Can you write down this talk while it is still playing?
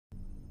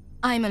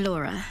I'm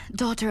Allura,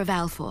 daughter of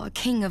Alfor,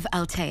 king of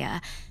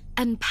Altea,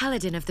 and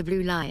paladin of the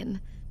Blue Lion.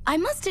 I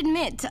must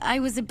admit, I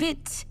was a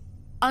bit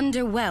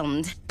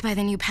underwhelmed by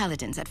the new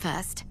paladins at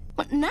first.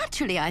 Well,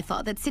 naturally, I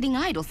thought that sitting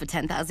idle for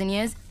 10,000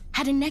 years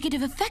had a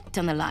negative effect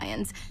on the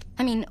Lions.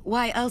 I mean,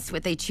 why else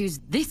would they choose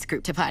this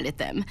group to pilot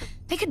them?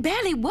 They could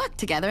barely work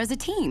together as a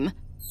team.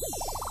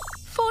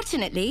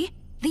 Fortunately,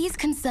 these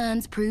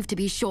concerns proved to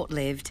be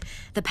short-lived.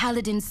 The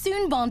paladins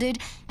soon bonded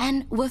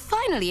and were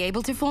finally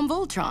able to form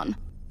VOLTRON.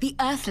 The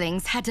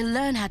Earthlings had to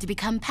learn how to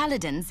become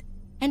paladins,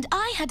 and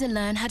I had to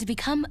learn how to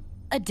become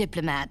a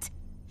diplomat.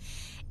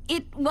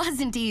 It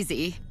wasn't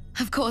easy.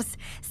 Of course,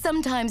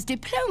 sometimes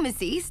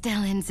diplomacy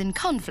still ends in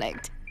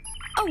conflict.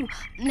 Oh,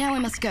 now I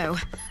must go.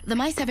 The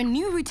mice have a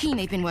new routine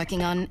they've been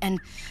working on, and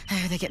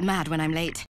they get mad when I'm late.